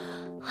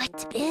What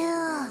to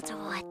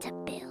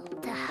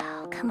build?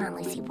 Oh, come on,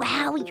 Lucy.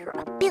 Wow, you're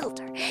a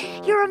builder.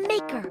 You're a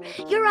maker.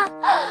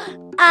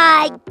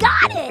 I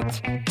got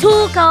it!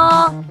 Tool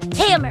call.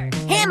 Hammer.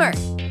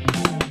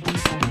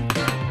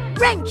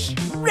 Wrench.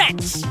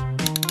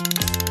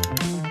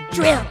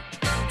 Drill.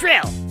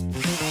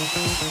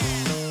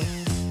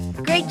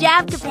 Great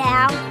job,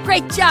 Kapow.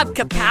 Great job,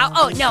 Kapow.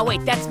 Oh, no,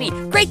 wait, that's me.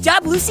 Great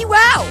job, Lucy.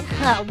 Wow.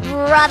 Oh,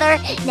 brother.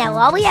 Now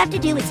all we have to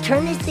do is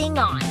turn this thing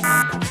on.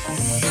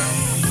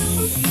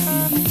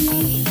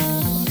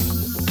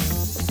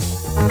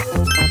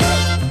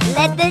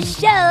 Let the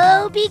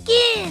show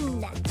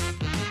begin.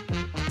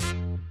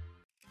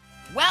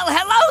 Well,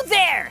 hello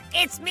there.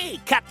 It's me,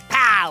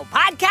 Kapow,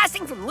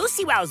 podcasting from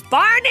Lucy Wow's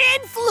barn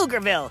in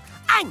Pflugerville.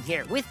 I'm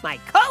here with my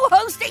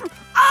co-hosting,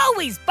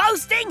 always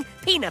boasting,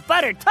 peanut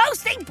butter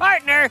toasting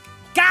partner,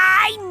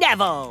 Guy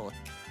Neville.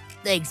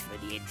 Thanks for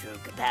the intro,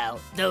 Kapow.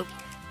 Though,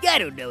 I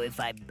don't know if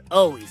I'm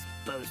always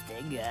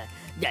boasting.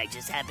 I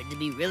just happen to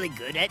be really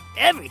good at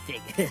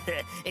everything,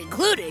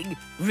 including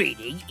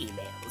reading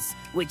emails,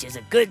 which is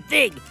a good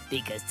thing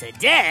because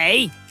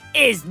today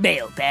is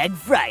Mailbag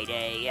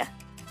Friday.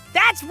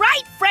 That's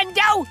right,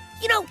 friendo!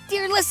 You know,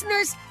 dear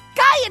listeners,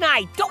 Guy and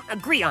I don't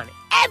agree on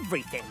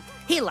everything.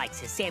 He likes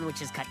his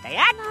sandwiches cut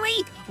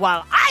diagonally,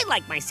 while I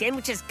like my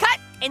sandwiches cut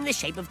in the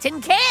shape of tin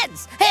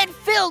cans and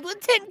filled with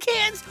tin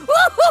cans.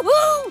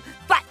 Woo-hoo-hoo!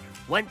 But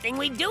one thing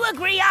we do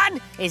agree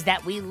on is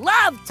that we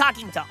love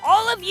talking to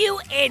all of you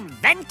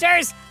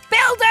inventors,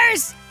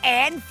 builders,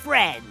 and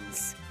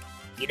friends.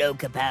 You know,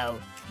 Kapow,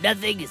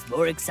 nothing is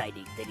more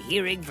exciting than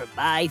hearing from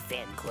my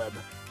fan club,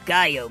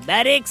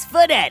 Guy-O-Matics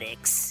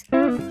Fanatics. Or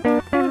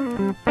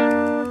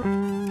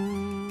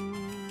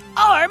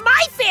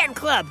my fan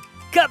club,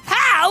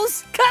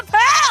 Kapow's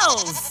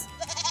Kapels!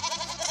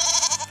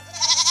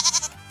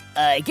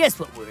 I guess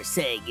what we're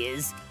saying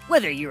is,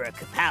 whether you're a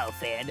Kapow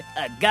fan,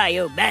 a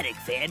Guy-O-Matic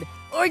fan,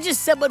 or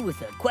just someone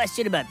with a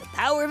question about the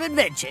power of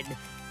invention,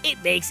 it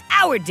makes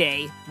our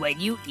day when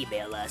you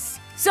email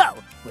us. So,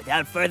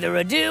 without further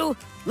ado,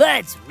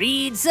 let's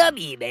read some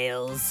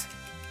emails.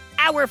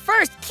 Our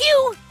first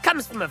cue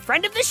comes from a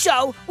friend of the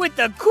show with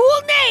the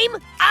cool name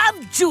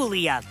of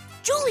Julia.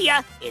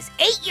 Julia is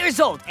 8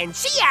 years old, and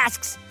she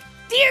asks,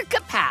 Dear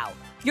Kapow,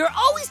 you're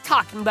always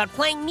talking about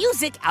playing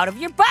music out of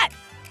your butt.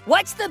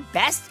 What's the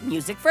best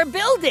music for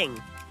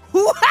building?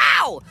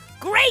 Wow!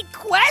 Great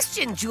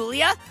question,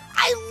 Julia.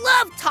 I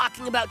love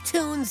talking about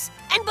tunes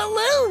and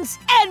balloons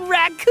and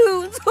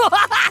raccoons.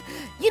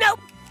 You know,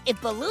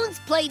 if balloons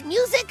played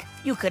music,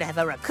 you could have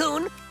a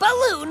raccoon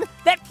balloon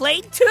that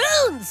played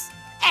tunes.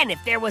 And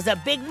if there was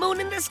a big moon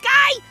in the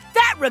sky,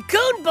 that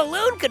raccoon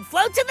balloon could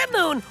float to the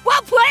moon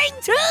while playing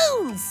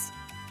tunes.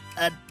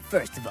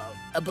 First of all,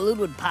 a balloon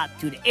would pop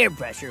due to air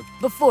pressure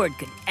before it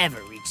could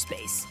ever reach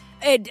space.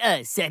 And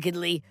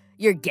secondly,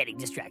 you're getting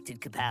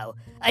distracted, Kapow.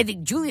 I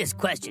think Julia's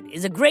question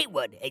is a great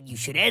one, and you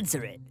should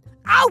answer it.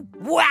 Oh,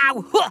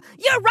 wow!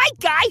 You're right,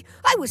 Guy!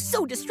 I was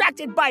so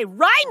distracted by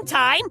rhyme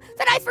time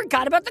that I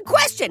forgot about the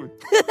question.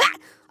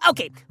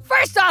 Okay,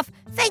 first off,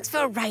 thanks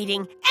for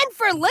writing and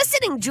for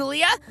listening,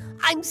 Julia.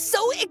 I'm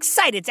so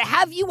excited to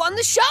have you on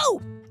the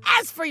show.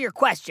 As for your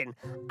question,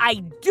 I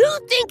do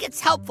think it's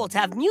helpful to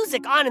have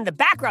music on in the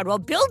background while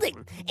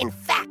building. In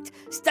fact,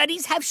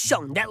 studies have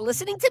shown that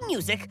listening to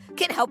music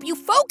can help you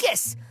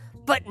focus.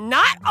 But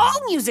not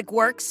all music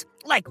works.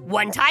 Like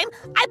one time,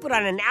 I put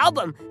on an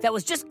album that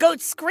was just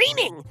goats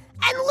screaming,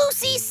 and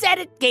Lucy said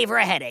it gave her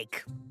a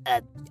headache.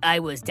 I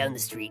was down the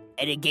street,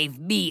 and it gave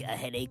me a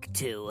headache,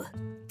 too.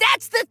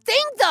 That's the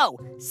thing, though.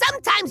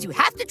 Sometimes you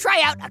have to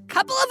try out a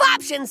couple of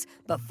options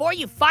before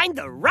you find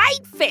the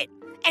right fit.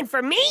 And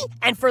for me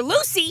and for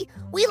Lucy,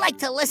 we like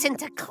to listen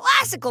to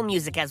classical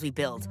music as we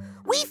build.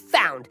 We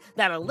found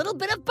that a little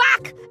bit of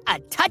Bach, a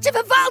touch of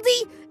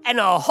Vivaldi, and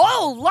a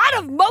whole lot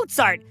of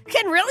Mozart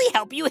can really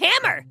help you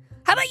hammer.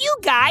 How about you,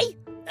 Guy?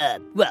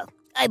 Well,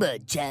 I'm a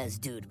jazz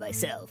dude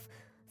myself.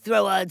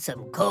 Throw on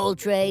some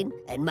Coltrane,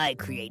 and my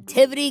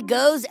creativity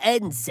goes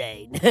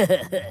insane.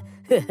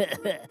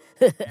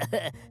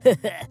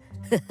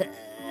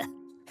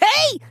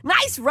 Hey,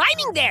 nice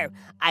rhyming there.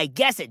 I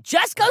guess it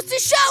just goes to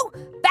show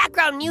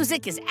background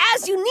music is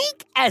as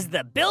unique as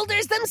the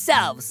builders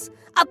themselves.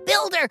 A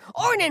builder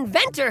or an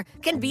inventor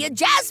can be a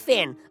jazz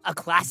fan, a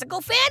classical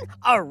fan,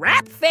 a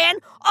rap fan,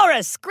 or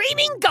a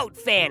screaming goat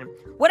fan.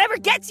 Whatever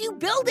gets you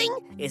building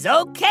is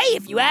okay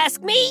if you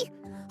ask me.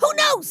 Who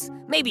knows?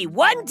 Maybe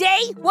one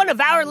day one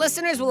of our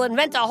listeners will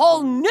invent a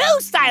whole new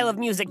style of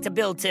music to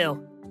build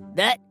to.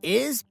 That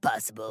is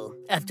possible.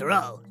 After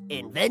all,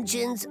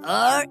 inventions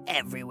are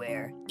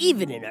everywhere,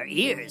 even in our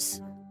ears.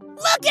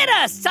 Look at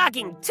us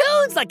talking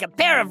tunes like a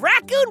pair of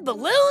raccoon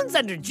balloons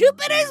under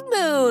Jupiter's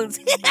moons.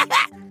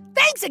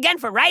 Thanks again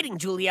for writing,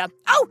 Julia.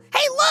 Oh,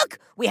 hey, look!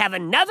 We have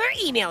another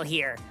email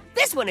here.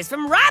 This one is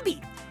from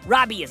Robbie.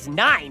 Robbie is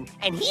 9,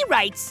 and he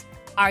writes,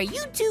 Are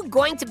you two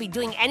going to be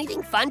doing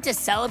anything fun to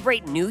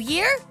celebrate New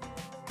Year?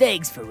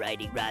 Thanks for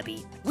writing,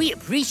 Robbie. We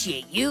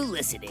appreciate you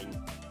listening.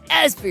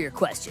 As for your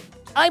question,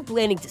 I'm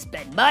planning to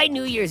spend my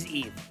New Year's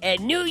Eve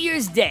and New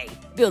Year's Day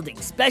building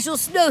special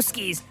snow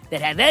skis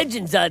that have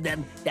engines on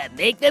them that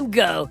make them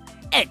go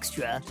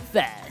extra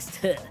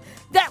fast.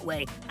 That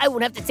way, I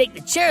won't have to take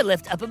the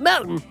chairlift up a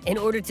mountain in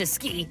order to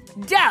ski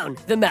down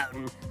the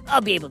mountain.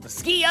 I'll be able to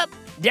ski up,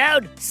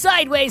 down,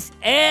 sideways,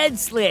 and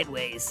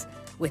slantways.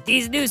 With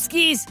these new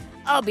skis,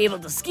 I'll be able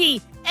to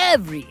ski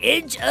every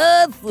inch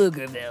of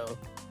Pflugerville.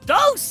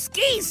 Those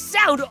skis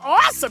sound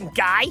awesome,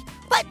 Guy,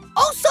 but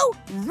also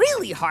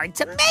really hard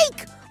to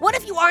make. What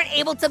if you aren't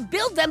able to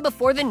build them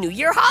before the New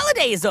Year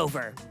holiday is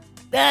over?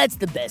 That's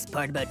the best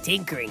part about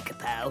tinkering,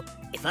 Kapow.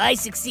 If I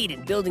succeed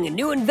in building a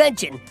new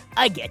invention,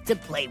 I get to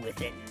play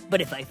with it.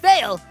 But if I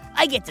fail,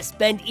 I get to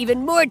spend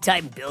even more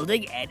time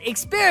building and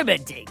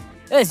experimenting.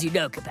 As you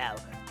know,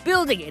 Kapow,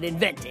 building and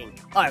inventing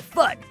are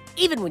fun,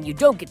 even when you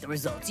don't get the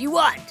results you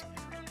want.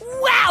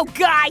 Wow,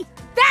 Guy!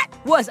 That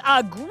was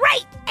a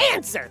great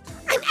answer!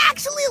 I'm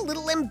actually a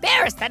little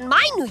embarrassed that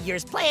my New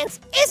Year's plans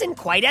isn't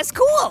quite as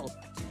cool.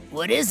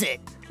 What is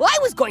it? Well, I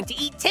was going to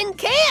eat tin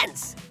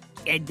cans.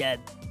 And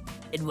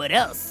what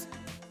else?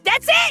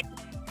 That's it!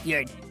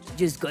 You're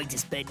just going to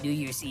spend New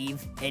Year's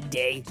Eve and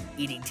day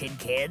eating tin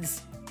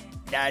cans?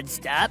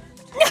 Non-stop?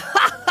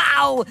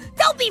 No!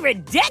 Don't be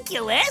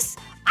ridiculous!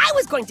 I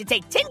was going to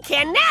take tin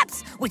can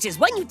naps, which is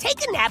when you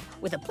take a nap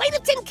with a plate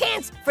of tin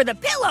cans for the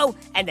pillow,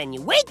 and then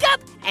you wake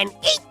up and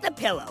eat the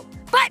pillow.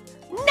 But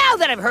now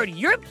that I've heard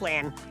your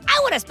plan, I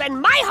want to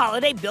spend my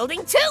holiday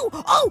building too.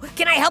 Oh,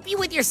 can I help you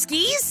with your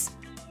skis?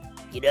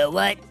 You know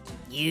what?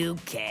 You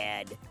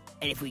can.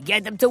 And if we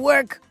get them to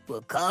work,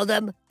 we'll call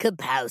them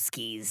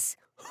Kapowskis.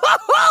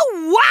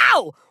 Oh,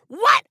 wow!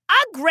 What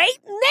a great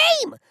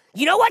name!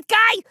 You know what,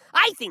 Guy?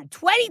 I think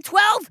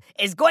 2012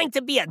 is going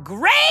to be a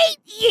great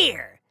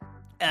year.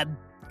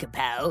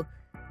 Kapow,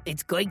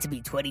 it's going to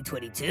be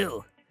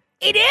 2022.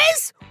 It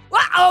is?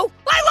 Uh-oh,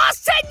 I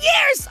lost 10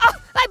 years! Oh,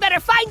 I better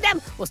find them.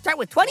 We'll start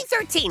with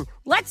 2013.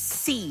 Let's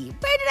see,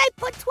 where did I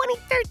put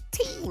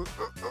 2013?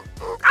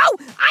 Oh,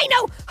 I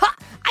know!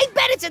 I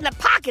bet it's in the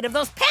pocket of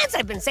those pants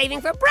I've been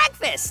saving for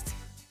breakfast.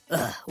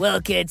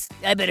 Well, kids,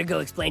 I better go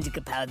explain to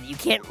Kapow that you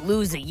can't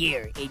lose a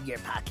year in your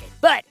pocket.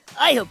 But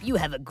I hope you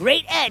have a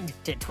great end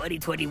to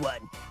 2021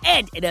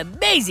 and an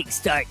amazing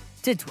start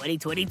to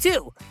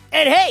 2022.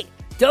 And hey,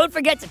 don't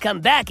forget to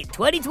come back in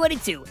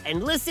 2022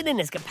 and listen in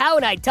as Kapow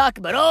and I talk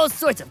about all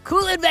sorts of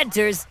cool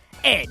inventors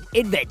and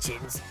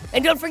inventions.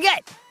 And don't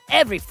forget,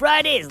 every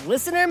Friday is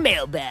Listener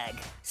Mailbag.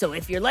 So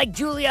if you're like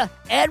Julia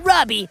and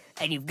Robbie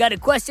and you've got a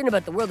question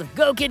about the world of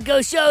Go Kid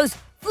Go shows,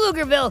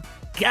 Pflugerville,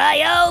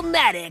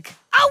 Guy-O-Matic.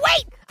 Oh,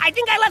 wait! I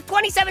think I left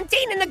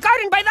 2017 in the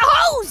garden by the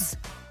hose!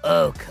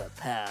 Oh,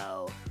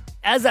 Kapow.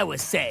 As I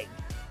was saying,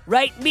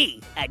 write me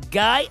at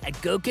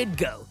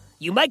Guy@GoKidGo.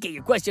 You might get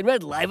your question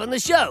read live on the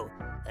show.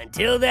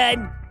 Until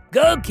then,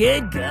 go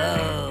kid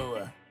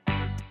go!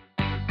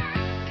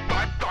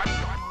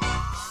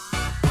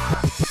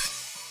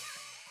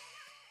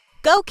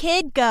 Go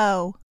Kid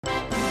Go!